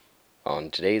On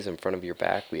today's In Front of Your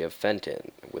Back, we have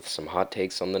Fenton with some hot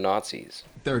takes on the Nazis.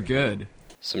 They're good.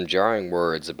 Some jarring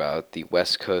words about the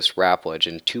West Coast rap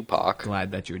legend Tupac.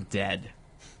 Glad that you're dead.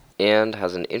 And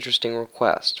has an interesting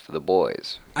request for the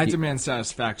boys. I demand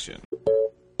satisfaction.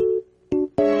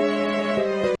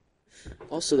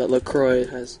 Also, that LaCroix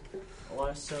has a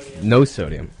lot of sodium. No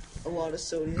sodium. A lot of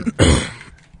sodium.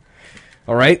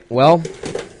 All right, well,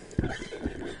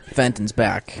 Fenton's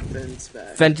back.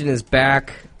 Fenton is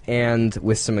back, and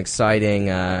with some exciting...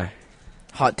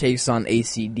 Hot takes on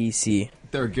AC/DC.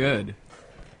 They're good.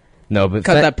 No, but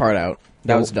Cut that part out.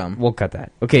 That was dumb. We'll cut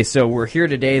that. Okay, so we're here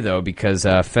today, though, because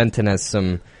Fenton has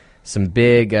some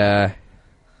big Fenton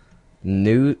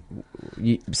has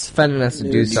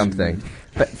to do something.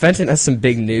 Fenton has some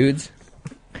big nudes.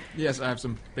 Yes, I have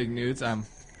some big nudes. I'm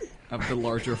of the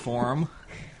larger form.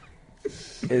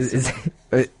 What is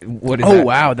Oh, that?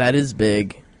 wow, that is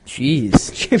big.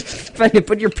 Jeez. Fenton,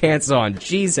 put your pants on.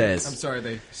 Jesus. I'm sorry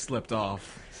they slipped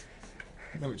off.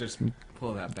 Let me just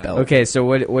pull that back. Okay, so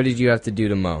what did you have to do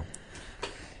to Mo?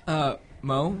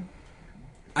 Mo,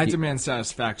 I demand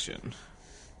satisfaction.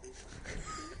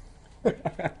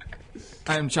 I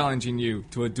am challenging you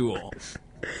to a duel.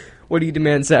 What do you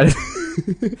demand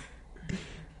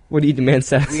What do you demand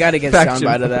satisfaction? We gotta get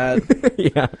soundbite of that.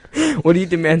 Yeah. What do you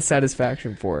demand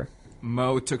satisfaction for?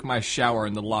 Mo took my shower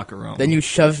in the locker room. Then you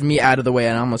shoved me out of the way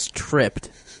and I almost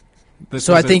tripped. This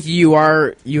So was I think you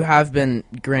have been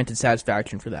granted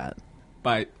satisfaction for that.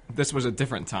 But this was a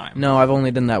different time. No, I've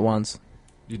only done that once.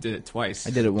 You did it twice. I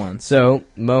did it once. So,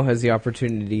 Mo has the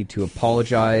opportunity to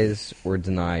apologize or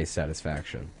deny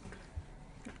satisfaction.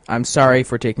 I'm sorry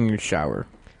for taking your shower.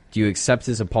 Do you accept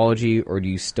his apology, or do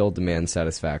you still demand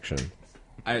satisfaction?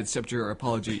 I accept your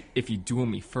apology if you duel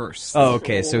me first. Oh,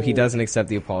 okay, so he doesn't accept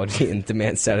the apology and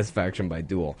demands satisfaction by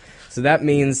duel. So that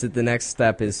means that the next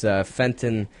step is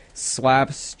Fenton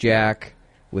slaps Jack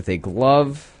with a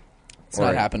glove. It's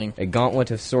not happening. A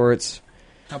gauntlet of sorts.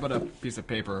 How about a piece of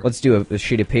paper? Let's do a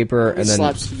sheet of paper and then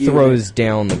Slaps you. throws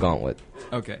down the gauntlet.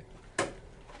 Okay.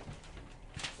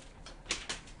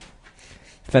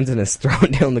 Fenton has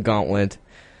thrown down the gauntlet,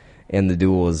 and the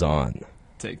duel is on.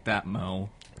 Take that, Mo.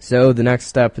 So the next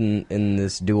step in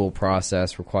this duel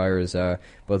process requires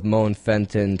both Mo and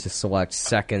Fenton to select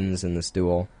seconds in this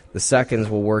duel. The seconds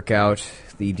will work out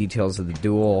the details of the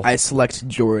duel. I select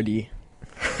Jordy.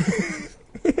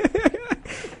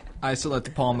 I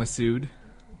select Paul Masood.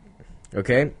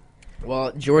 Okay?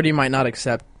 Well, Jordy might not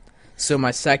accept. So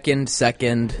my second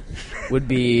would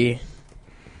be...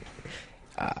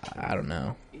 I don't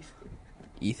know.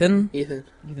 Ethan?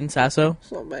 Ethan Sasso?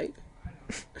 What's up, mate?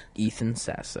 Ethan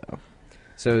Sasso.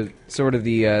 So sort of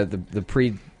the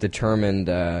predetermined...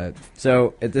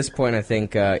 so at this point, I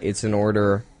think it's in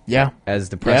order... Yeah. As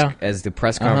the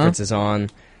press conference is on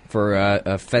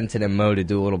for Fenton and Mo to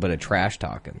do a little bit of trash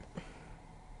talking.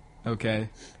 Okay.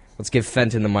 Let's give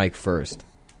Fenton the mic first.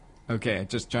 Okay,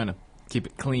 just trying to keep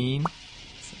it clean.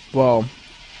 Well,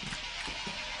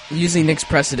 using Nick's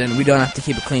precedent, we don't have to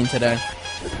keep it clean today.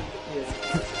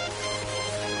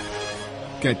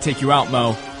 Gonna take you out,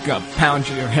 Mo. Gonna pound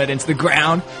your head into the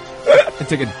ground and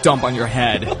take a dump on your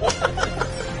head.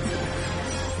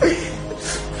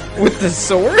 With the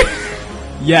sword?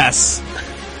 Yes.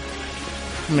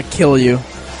 I'm gonna kill you.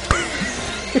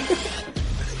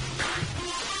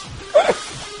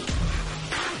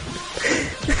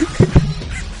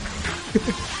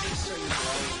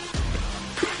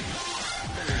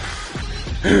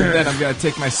 Then I'm gonna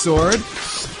take my sword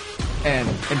and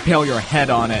impale your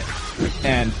head on it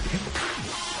and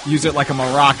use it like a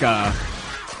maraca.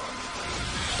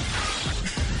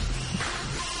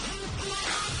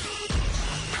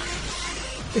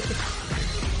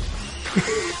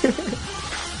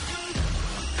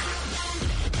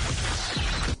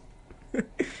 Well,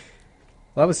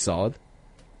 that was solid.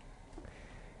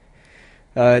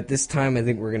 At this time, I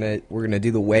think we're gonna do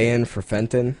the weigh-in for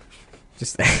Fenton.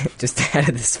 Just ahead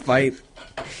of this fight.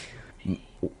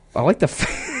 I like the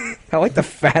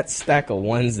fat stack of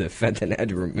ones that Fenton had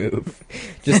to remove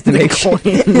just to make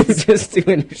just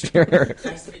to ensure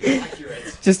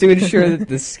that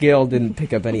the scale didn't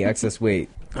pick up any excess weight.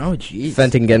 Oh, jeez.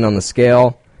 Fenton getting on the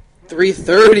scale.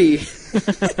 330.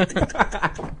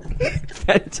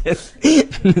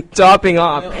 Fenton topping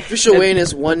off. Official weight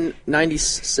is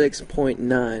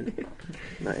 196.9.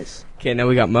 Nice. Okay, now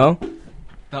we got Mo.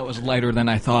 That was lighter than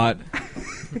I thought.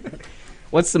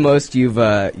 What's the most you've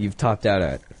topped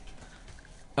out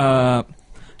at?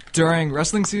 During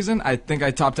wrestling season, I think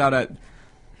I topped out at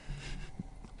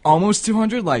almost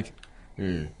 200. Like,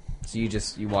 So you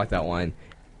walked that line.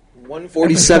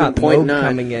 147.9.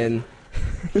 coming in.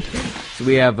 So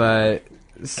we have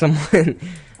someone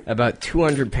about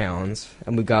 200 pounds,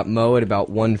 and we got Mo at about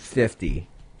 150.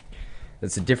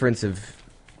 That's a difference of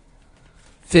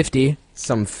 50.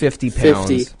 some 50 pounds,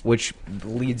 50. which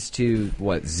leads to,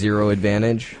 what, 0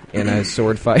 advantage in a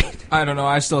sword fight? I don't know.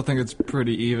 I still think it's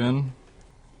pretty even.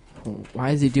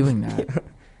 Why is he doing that?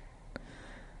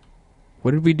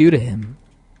 What did we do to him?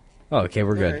 Oh, okay,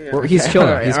 we're good. Yeah, yeah. He's chilling.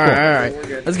 All right, He's all cool. right, all right. We're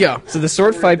good. Let's go. So the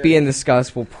sword fight being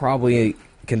discussed will probably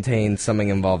contain something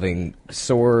involving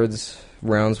swords.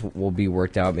 Rounds will be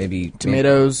worked out. Maybe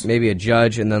Tomatoes. Maybe a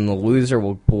judge, and then the loser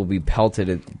will be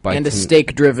pelted by And a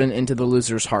stake driven into the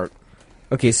loser's heart.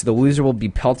 Okay, so the loser will be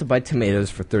pelted by tomatoes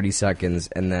for 30 seconds,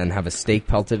 and then have a stake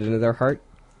pelted into their heart.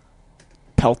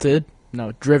 Pelted?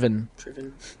 No, driven.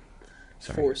 Driven.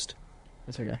 Sorry. Forced.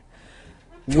 That's okay.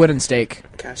 Wooden stake.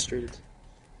 Castrated.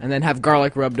 And then have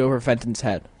garlic rubbed over Fenton's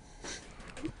head.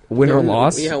 Win or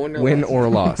loss? Yeah, win Win or or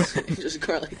loss. Just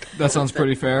garlic. That sounds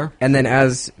pretty fair. And then,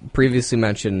 as previously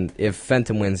mentioned, if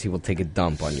Fenton wins, he will take a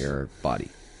dump on your body.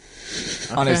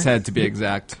 On his head, to be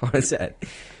exact. On his head.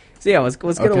 So yeah, let's get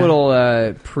a Okay.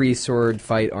 little pre-sword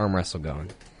fight arm wrestle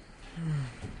going.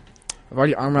 I've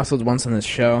already arm wrestled once on this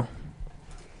show.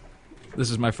 This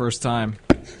is my first time.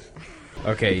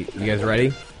 Okay, you guys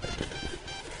ready?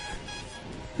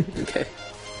 Okay.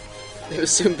 They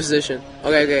assume position.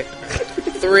 Okay.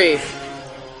 3,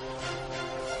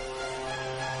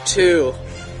 2.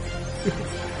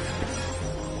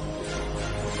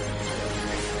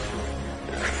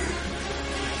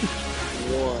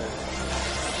 One.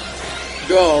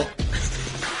 Go.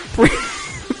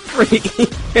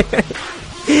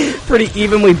 Pretty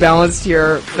evenly balanced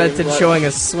here. Fenton what? showing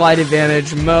a slight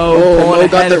advantage. Mo Oh, pulling Mo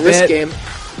got ahead the a wrist bit. game.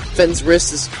 Fenton's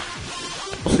wrist is.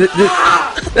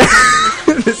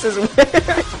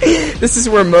 This is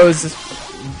where Mo's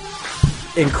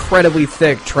incredibly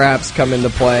thick traps come into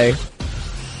play.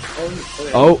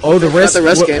 Okay. Oh, the Got wrist, the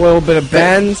wrist game. little bit of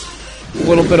bend, a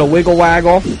little bit of wiggle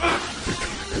waggle.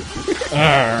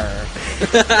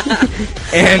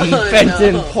 And Oh,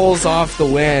 Fenton no. pulls off the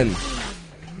win.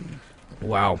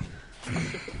 Wow.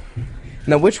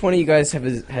 Now, which one of you guys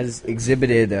has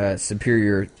exhibited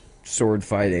superior sword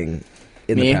fighting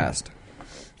in Me? the past?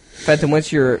 Fenton,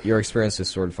 what's your experience with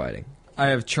sword fighting? I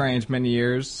have trained many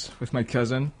years with my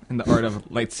cousin in the art of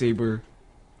lightsaber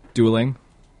dueling.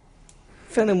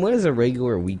 Fenton, what does a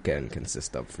regular weekend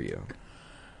consist of for you?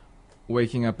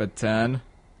 Waking up at 10,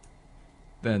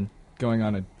 then going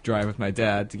on a drive with my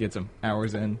dad to get some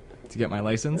hours in to get my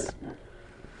license.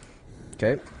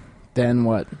 Okay. Then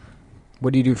what?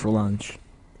 What do you do for lunch?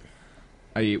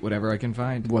 I eat whatever I can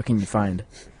find. What can you find?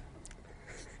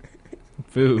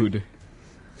 Food.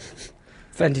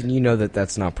 Fenton, you know that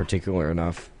that's not particular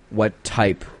enough. What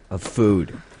type of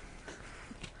food?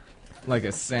 Like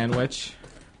a sandwich.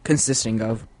 Consisting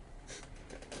of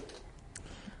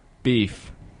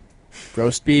Beef.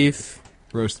 roast beef.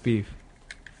 Roast beef.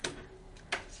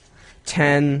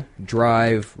 10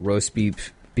 drive roast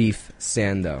beef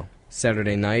sando.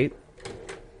 Saturday night.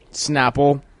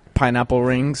 Snapple, pineapple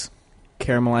rings,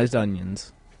 caramelized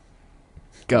onions.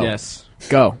 Go. Yes.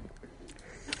 Go.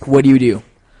 What do you do?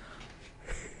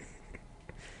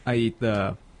 I eat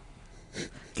the...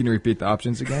 Can you repeat the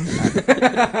options again?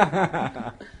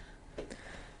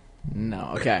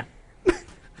 No, okay.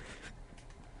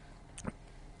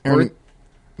 Or-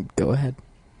 Go ahead.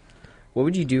 What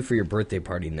would you do for your birthday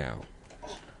party now?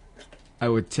 I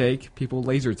would take people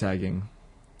laser tagging.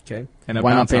 Okay. And a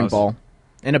Why not bounce house. paintball?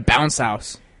 In a bounce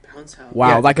house. Bounce house. Wow,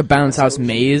 Yeah. like a bounce house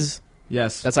maze?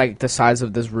 Yes. That's like the size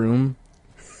of this room.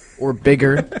 Or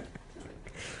bigger.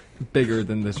 bigger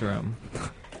than this room.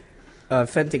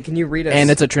 Fenton, can you read us?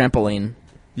 And it's a trampoline.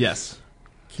 Yes.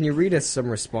 Can you read us some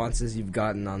responses you've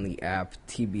gotten on the app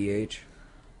TBH?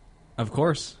 Of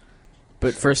course.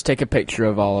 But first, take a picture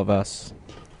of all of us.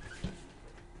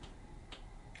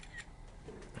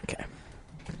 Okay.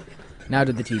 Now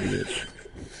to the TBH.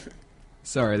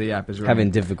 Sorry, the app is running.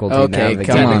 Having difficulty Okay, navigating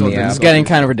come on. the It's app. getting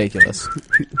kind of ridiculous.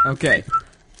 Okay.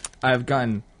 I've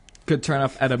gotten could turn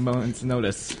up at a moment's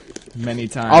notice many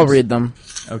times. I'll read them.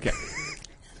 Okay.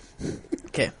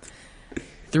 Okay.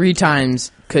 3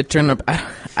 times could turn up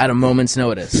at a moment's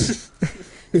notice.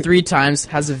 3 times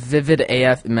has a vivid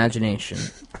AF imagination.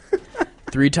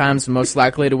 3 times most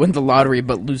likely to win the lottery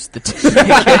but lose the ticket.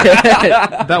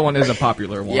 That one is a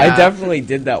popular one. Yeah. I definitely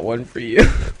did that one for you.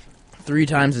 3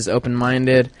 times is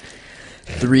open-minded.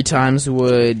 3 times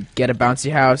would get a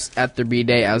bouncy house at their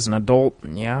B-day as an adult.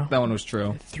 Yeah. That one was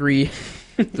true. 3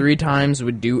 times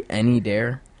would do any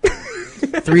dare.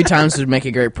 3 times would make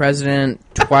a great president.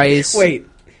 Twice Wait.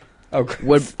 Oh,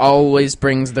 would always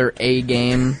brings their A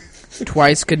game.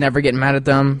 Twice could never get mad at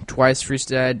them. Twice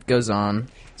Freestead goes on.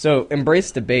 So,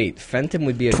 embrace debate. Fenton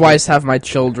would be a Twice have my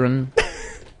children.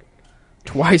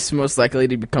 Twice most likely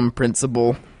to become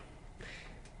principal.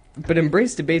 But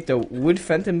embrace debate, though. Would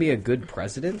Fenton be a good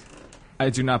president? I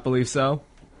do not believe so.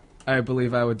 I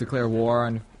believe I would declare war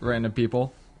on random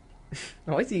people.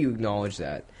 I like that you acknowledge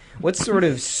that. What sort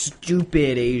of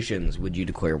stupid Asians would you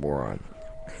declare war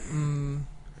on?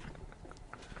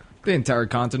 The entire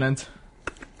continent.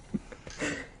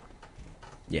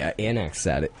 Yeah, annex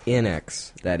that.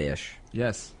 Annex that ish.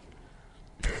 Yes.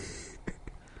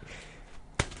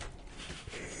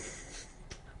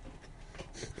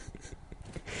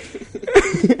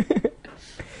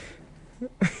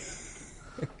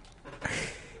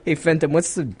 Hey, Fenton,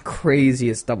 what's the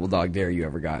craziest double dog dare you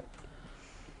ever got?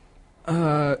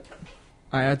 I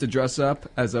had to dress up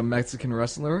as a Mexican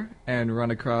wrestler and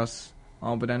run across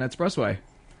Banana Expressway.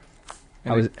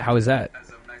 How is that?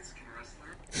 As a Mexican wrestler?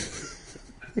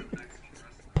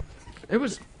 It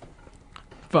was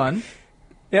fun.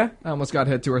 Yeah. I almost got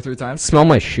hit 2 or 3 times. Smell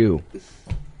my shoe.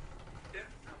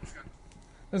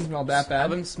 Doesn't smell that Have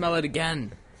bad. him smell it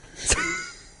again.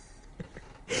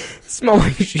 Smell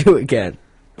my shoe again.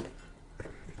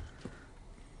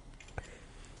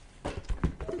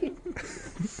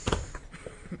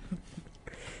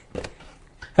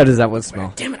 How does that one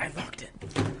smell? Damn it, I locked it.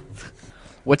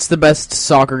 What's the best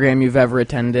soccer game you've ever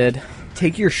attended?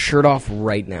 Take your shirt off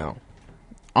right now.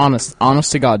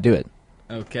 Honest to God, do it.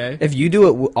 Okay. If you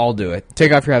do it, I'll do it.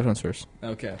 Take off your headphones first.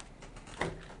 Okay.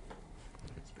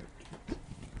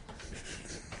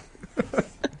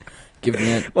 Give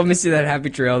me it. Let me see that happy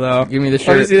trail, though. Give me the Let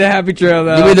me shirt. see the happy trail,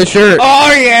 though. Give me the shirt.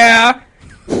 Oh, yeah!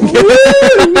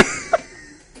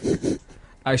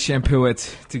 I shampoo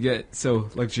it to get so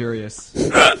luxurious.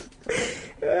 I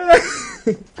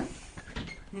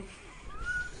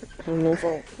don't know if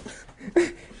I'll...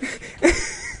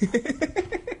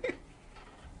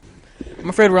 I'm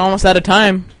afraid we're almost out of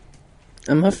time.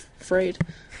 I'm afraid.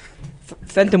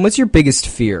 Fenton, what's your biggest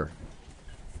fear?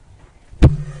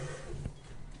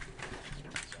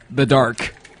 The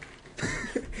dark.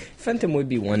 Fenton would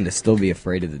be one to still be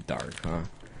afraid of the dark, huh?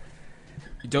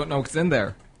 You don't know what's in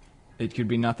there. It could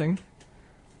be nothing.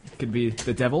 It could be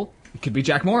the devil. It could be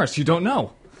Jack Morris. You don't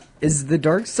know. Is the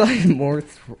dark side more...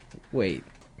 Wait.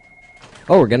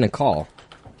 Oh, we're getting a call.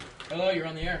 Hello, you're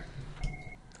on the air. You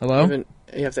Hello?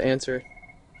 have to answer.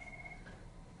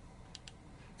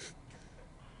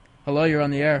 Hello, you're on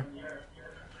the air.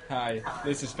 Hi,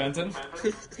 this is Fenton.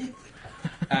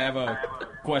 I have a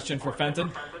question for Fenton.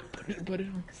 Put it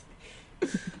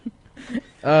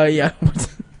on. Yeah.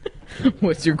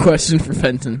 What's your question for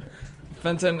Fenton?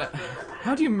 Fenton,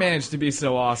 how do you manage to be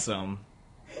so awesome?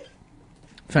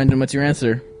 Fenton, what's your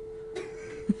answer?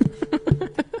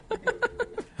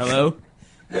 Hello?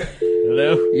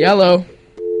 Hello? Yellow.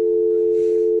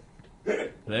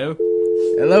 Hello?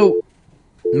 Hello.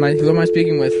 Who am I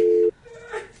speaking with?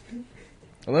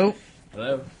 Hello?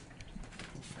 Hello?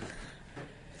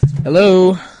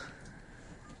 Hello?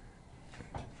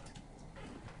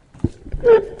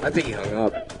 I think he hung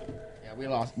up. Yeah, we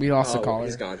lost the caller.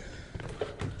 He's gone.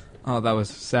 Oh, that was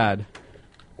sad.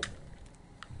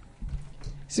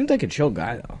 Seems like a chill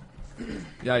guy, though.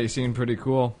 Yeah, you seem pretty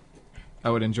cool. I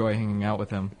would enjoy hanging out with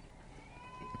him.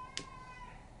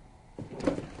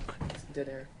 Dead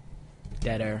air.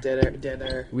 Dead air. Dead air. Dead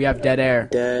air. We have dead air.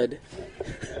 Dead.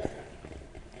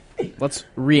 Let's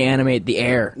reanimate the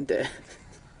air. Dead.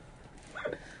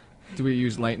 Do we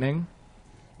use lightning?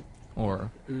 Or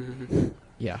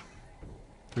Yeah.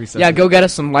 reset? Yeah, go get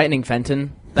us some lightning,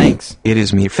 Fenton. Thanks. It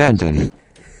is me, Fenton.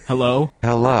 Hello?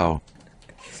 Hello.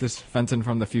 Is this Fenton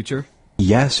from the future?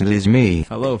 Yes, it is me.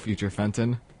 Hello, future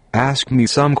Fenton. Ask me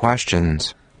some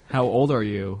questions. How old are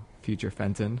you, future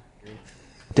Fenton?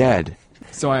 Dead.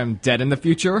 So I am dead in the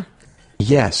future?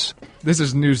 Yes. This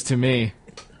is news to me.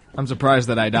 I'm surprised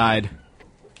that I died.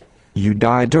 You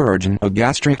died during a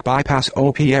gastric bypass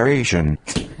operation.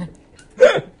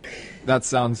 That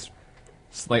sounds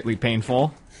slightly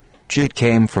painful. It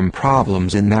came from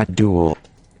problems in that duel.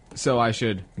 So I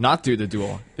should not do the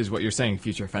duel, is what you're saying,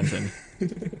 future Fenton.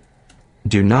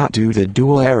 Do not do the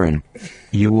duel, Aaron.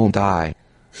 You will die.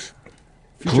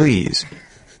 Please.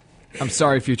 I'm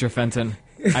sorry, future Fenton.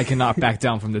 I cannot back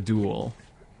down from the duel.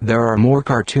 There are more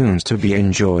cartoons to be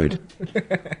enjoyed.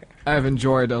 I've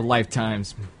enjoyed a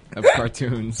lifetimes of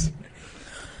cartoons.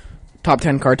 Top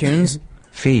 10 cartoons.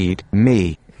 Feed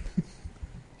me.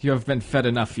 You have been fed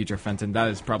enough, future Fenton. That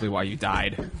is probably why you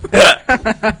died.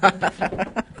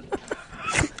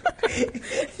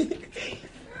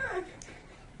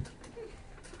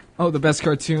 Oh, the best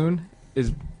cartoon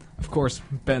is, of of course,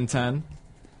 Ben 10.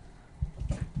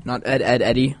 Not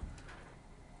Eddie.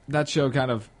 That show kind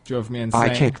of drove me insane.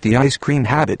 I kicked the ice cream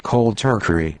habit cold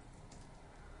turkey.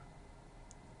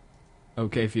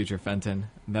 Okay, future Fenton,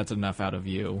 that's enough out of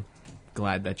you.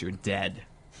 Glad that you're dead.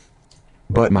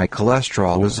 But my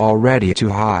cholesterol was already too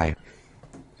high.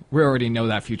 We already know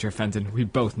that, future Fenton. We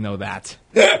both know that.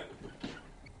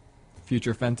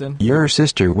 Future Fenton? Your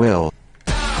sister will.